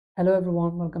Hello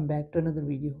everyone, welcome back to another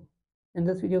video. In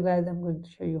this video guys, I'm going to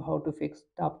show you how to fix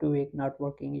tap to wake not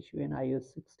working issue in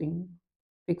iOS 16.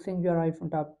 Fixing your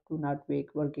iPhone tap to not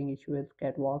wake working issue is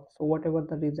catwalk. So whatever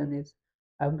the reason is,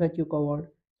 I've got you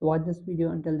covered. So watch this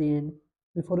video until the end.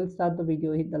 Before we start the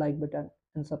video, hit the like button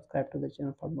and subscribe to the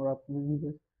channel for more upcoming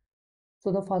videos.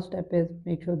 So the first step is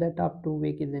make sure that tap to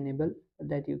wake is enabled. So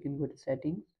that you can go to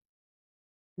settings,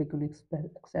 click on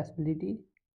accessibility,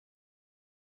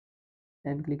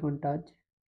 then click on touch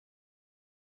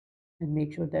and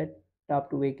make sure that tap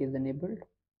to wake is enabled.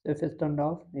 So if it's turned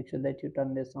off, make sure that you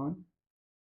turn this on.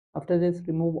 After this,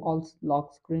 remove all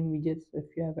lock screen widgets if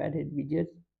you have added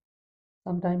widgets.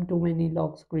 Sometimes too many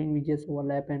lock screen widgets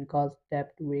overlap and cause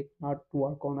tap to wake not to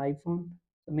work on iPhone.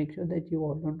 So make sure that you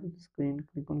hold on to the screen,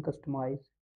 click on customize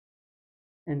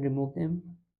and remove them.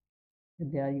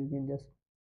 If they are, you can just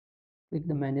click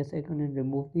the minus icon and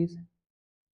remove these.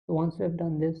 So once you have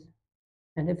done this,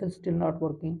 and if it's still not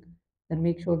working, then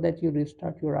make sure that you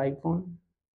restart your iPhone.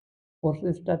 For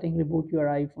restarting, reboot your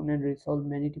iPhone and resolve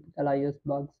many typical iOS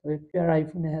bugs. So if your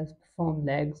iPhone has performed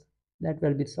lags, that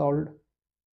will be solved.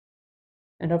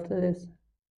 And after this,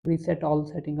 reset all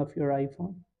setting of your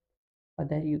iPhone. For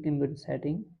that, you can go to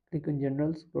setting, click on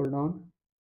general, scroll down,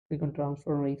 click on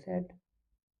transfer and reset,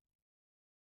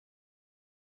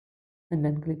 and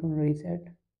then click on reset.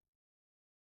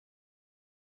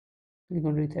 Click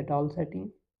on reset all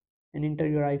setting and enter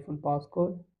your iPhone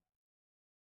passcode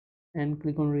and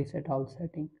click on reset all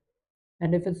setting.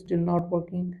 And if it's still not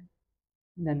working,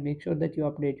 then make sure that you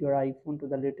update your iPhone to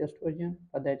the latest version.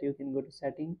 For that, you can go to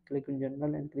setting, click on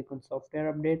general and click on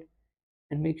software update,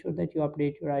 and make sure that you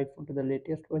update your iPhone to the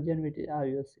latest version, which is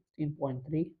iOS 16.3.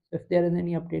 So if there is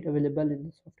any update available in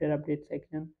the software update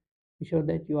section, be sure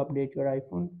that you update your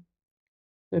iPhone.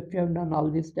 So if you have done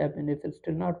all these steps and if it's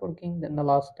still not working, then the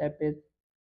last step is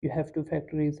you have to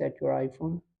factory reset your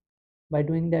iPhone. By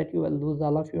doing that, you will lose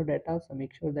all of your data. So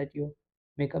make sure that you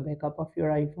make a backup of your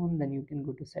iPhone. Then you can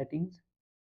go to settings,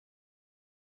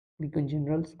 click on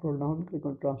general, scroll down, click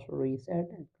on transfer reset,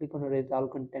 and click on erase all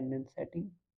content and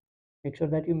setting. Make sure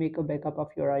that you make a backup of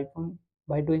your iPhone.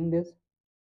 By doing this,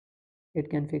 it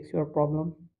can fix your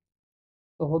problem.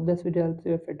 So hope this video helps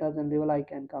you. If it doesn't, leave a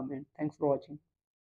like and comment. Thanks for watching.